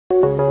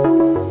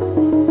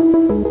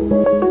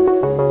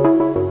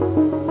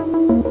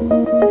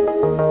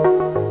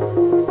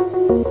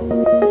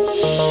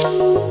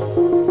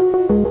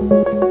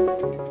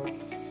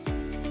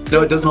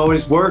doesn't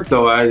always work,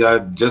 though. I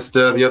just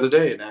the other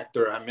day, an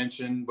actor, I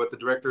mentioned what the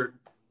director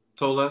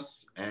told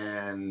us,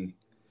 and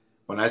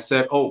when I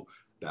said, "Oh,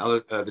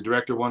 the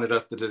director wanted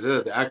us to,"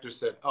 the actor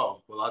said,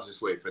 "Oh, well, I'll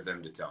just wait for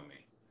them to tell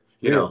me."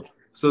 You know, Really?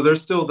 so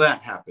there's still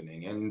that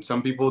happening, and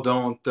some people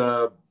don't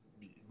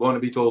want to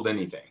be told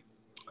anything,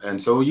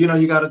 and so you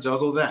got to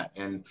juggle that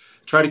and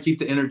try to keep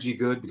the energy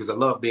good because I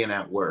love being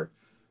at work.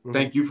 Hmm.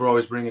 Thank you for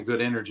always bringing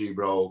good energy,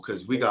 bro,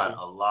 because we Thank got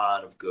you. a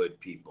lot of good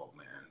people,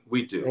 man.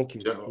 We do. Thank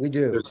you. We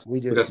do. We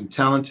We got do. some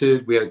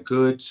talented, we have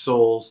good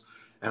souls.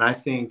 And I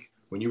think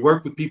when you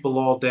work with people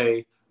all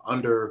day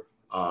under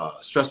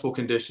stressful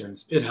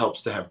conditions, it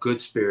helps to have good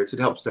spirits. It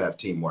helps to have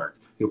teamwork.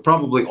 You'll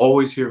probably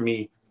always hear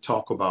me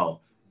talk about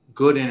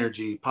good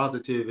energy,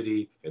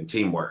 positivity, and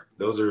teamwork.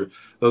 Those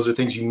are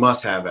things you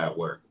must have at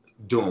work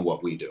doing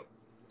what we do.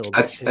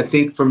 I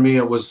think for me,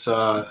 it was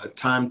a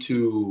time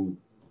to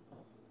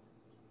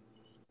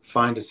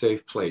find a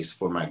safe place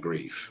for my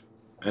grief.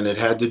 And it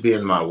had to be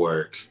in my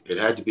work, it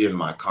had to be in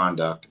my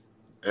conduct.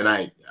 And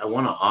I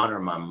want to honor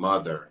my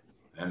mother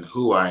and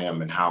who I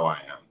am and how I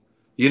am.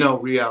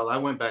 Rial, I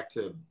went back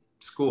to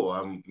school.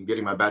 I'm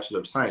getting my Bachelor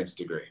of Science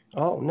degree.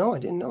 Oh, no, I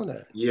didn't know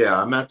that. Yeah,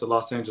 I'm at the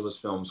Los Angeles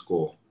Film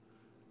School.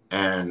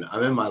 And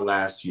I'm in my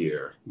last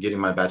year getting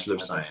my Bachelor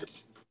of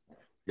Science.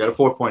 Got a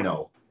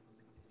 4.0.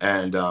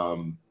 And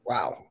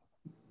Wow.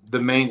 the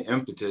main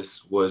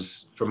impetus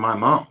was from my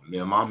mom.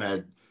 Mom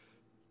had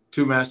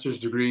two master's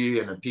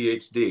degree and a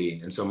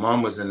PhD. And so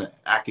mom was an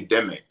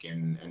academic.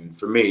 And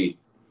for me,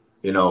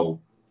 you know,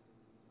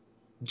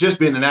 just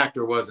being an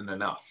actor wasn't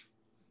enough,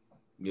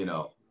 you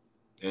know.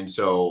 And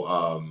so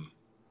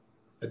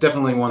I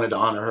definitely wanted to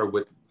honor her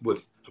with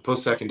a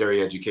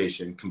post-secondary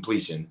education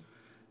completion.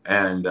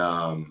 And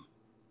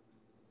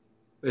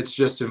it's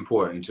just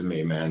important to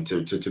me, man,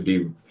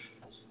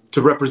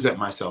 to represent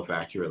myself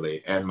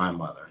accurately and my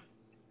mother.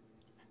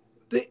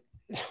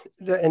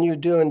 The, and you're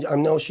doing. I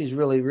know she's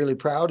really, really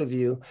proud of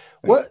you.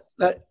 What?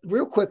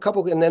 Real quick,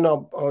 couple, and then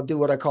I'll do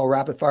what I call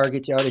rapid fire,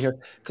 get you out of here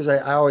because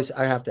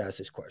I have to ask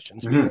these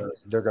questions Mm-hmm.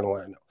 because they're going to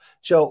want to know.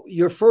 So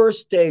your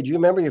first day, do you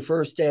remember your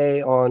first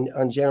day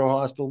on General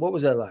Hospital? What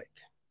was that like?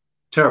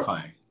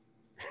 Terrifying.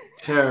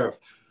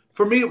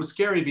 For me, it was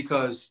scary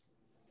because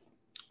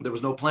there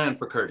was no plan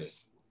for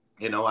Curtis.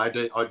 I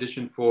did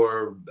audition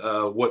for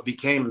what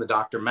became the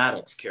Dr.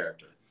 Maddox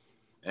character.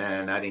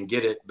 And I didn't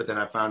get it, but then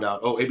I found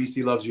out, oh,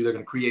 ABC loves you. They're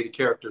going to create a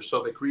character.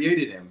 So they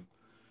created him.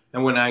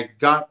 And when I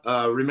got,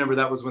 remember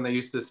that was when they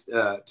used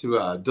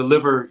to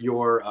deliver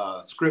your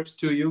scripts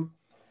to you.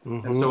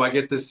 And Mm-hmm. so I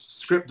get this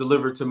script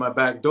delivered to my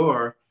back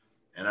door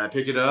and I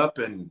pick it up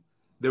and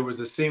there was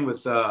a scene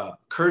with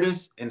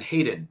Curtis and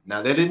Hayden.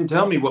 Now they didn't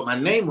tell me what my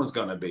name was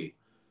going to be.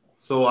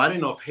 So I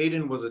didn't know if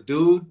Hayden was a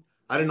dude.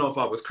 I didn't know if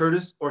I was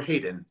Curtis or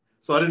Hayden.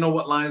 So I didn't know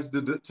what lines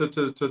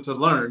to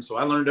learn. So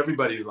I learned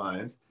everybody's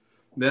lines.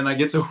 Then I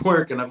get to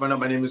work and I find out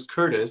my name is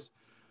Curtis.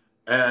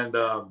 And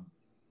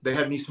they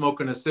had me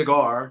smoking a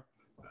cigar.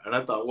 And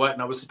I thought, what?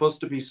 And I was supposed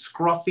to be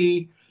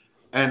scruffy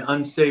and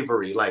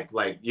unsavory, like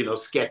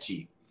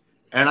sketchy.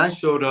 And I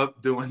showed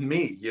up doing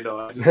me,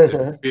 I just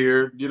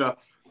disappeared,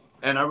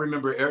 And I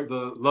remember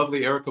the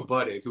lovely Erica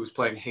Buddick, who was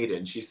playing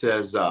Hayden. She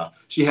says,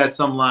 she had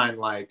some line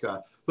like,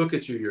 look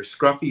at you, you're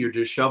scruffy, you're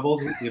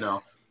disheveled.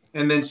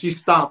 And then she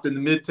stopped in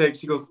the mid-take.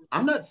 She goes,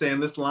 I'm not saying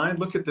this line.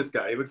 Look at this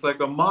guy. He looks like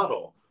a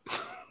model.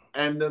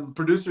 And the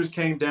producers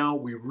came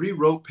down. We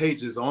rewrote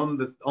pages on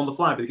the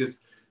fly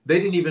because they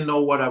didn't even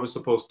know what I was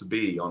supposed to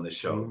be on the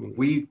show. Mm-hmm.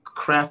 We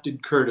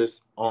crafted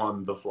Curtis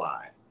on the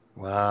fly.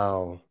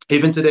 Wow.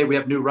 Even today, we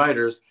have new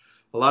writers.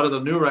 A lot of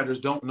the new writers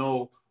don't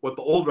know what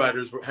the old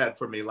writers had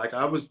for me. Like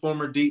I was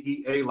former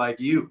DEA, like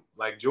you,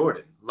 like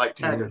Jordan, like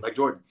Taggart, Mm-hmm. like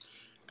Jordan,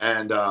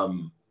 and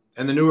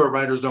the newer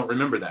writers don't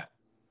remember that.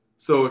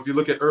 So if you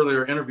look at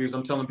earlier interviews,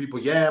 I'm telling people,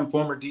 yeah, I'm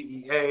former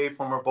DEA,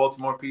 former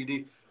Baltimore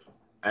PD,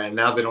 and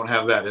now they don't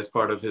have that as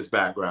part of his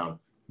background.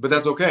 But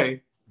that's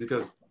okay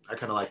because I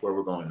kind of like where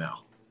we're going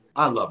now.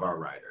 I love our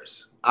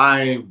writers.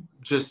 I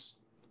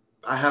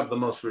have the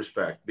most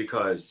respect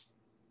because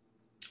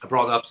I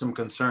brought up some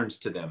concerns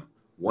to them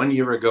 1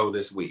 year ago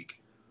this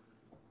week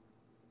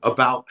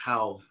about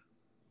how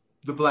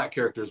the Black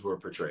characters were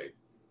portrayed.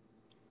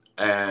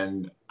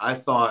 And I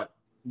thought,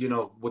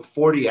 with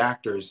 40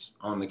 actors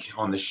on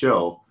the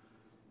show,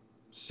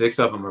 6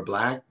 of them are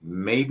Black,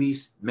 maybe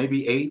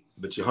 8,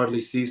 but you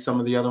hardly see some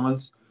of the other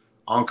ones.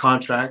 On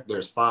contract,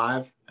 there's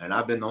 5, and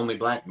I've been the only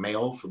Black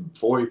male for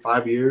 4 or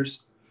 5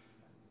 years.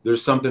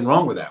 There's something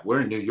wrong with that.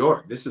 We're in New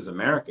York. This is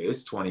America.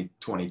 It's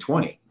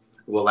 2020.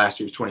 Well, last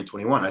year was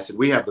 2021. I said,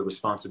 we have the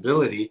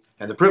responsibility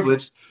and the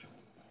privilege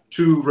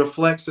to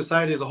reflect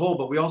society as a whole,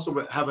 but we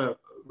also have a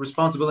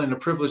responsibility and a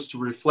privilege to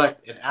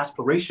reflect an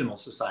aspirational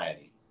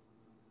society.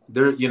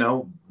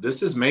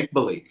 This is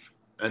make-believe.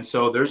 And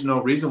so there's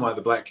no reason why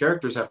the Black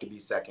characters have to be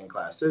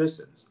second-class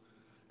citizens.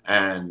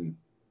 And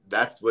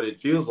that's what it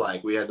feels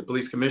like. We had the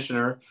police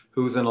commissioner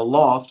who's in a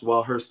loft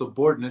while her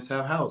subordinates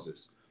have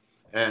houses.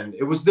 And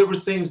there were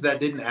things that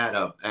didn't add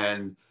up.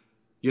 And,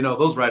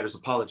 those writers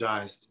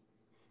apologized.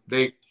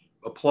 They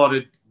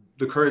applauded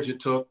the courage it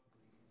took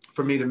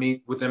for me to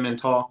meet with them and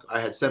talk. I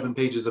had 7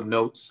 pages of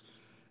notes,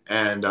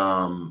 and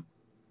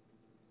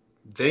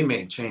they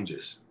made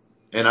changes.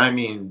 And I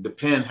mean, the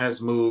pen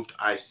has moved.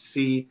 I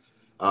see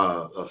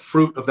a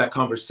fruit of that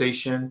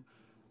conversation.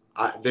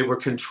 They were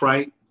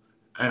contrite,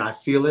 and I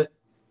feel it.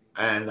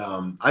 And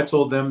I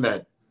told them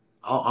that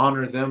I'll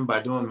honor them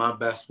by doing my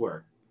best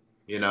work.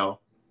 You know,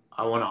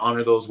 I want to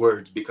honor those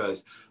words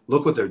because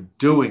look what they're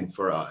doing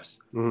for us.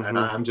 And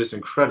I'm just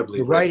incredibly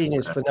The grateful. writing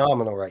is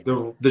phenomenal right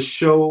now. The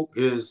show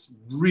is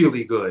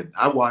really good.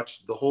 I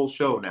watched the whole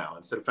show now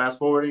instead of fast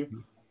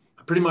forwarding.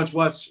 I pretty much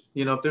watch,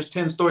 you know, if there's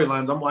 10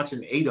 storylines, I'm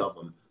watching 8 of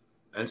them.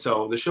 And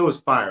so the show is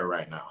fire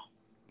right now.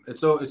 And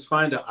so it's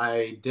fine to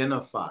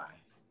identify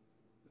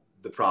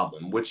the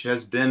problem, which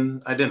has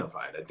been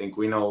identified. I think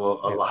we know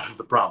a lot of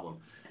the problem.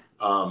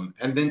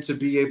 And then to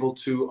be able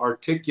to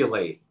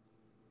articulate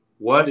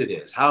what it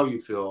is, how you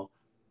feel,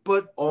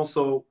 but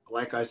also,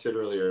 like I said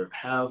earlier,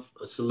 have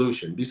a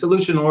solution, be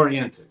solution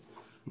oriented.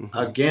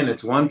 Again,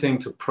 it's one thing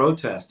to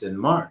protest and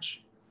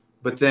march,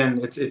 but then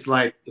it's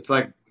like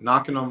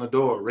knocking on the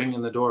door,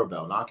 ringing the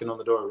doorbell, knocking on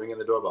the door, ringing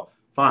the doorbell.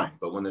 Fine,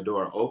 but when the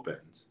door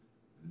opens,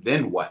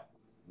 then what?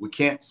 We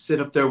can't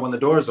sit up there when the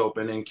door's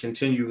open and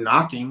continue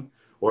knocking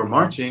or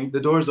marching. The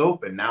door's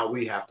open. Now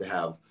we have to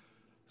have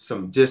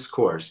some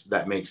discourse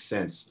that makes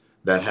sense,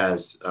 that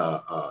has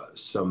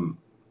some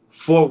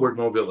forward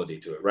mobility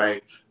to it,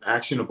 right?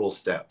 Actionable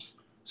steps.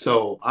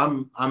 So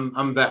I'm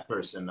that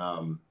person.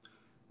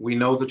 We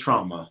know the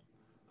trauma.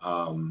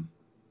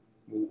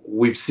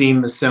 We've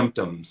seen the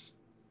symptoms.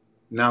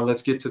 Now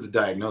let's get to the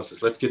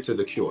diagnosis. Let's get to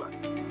the cure.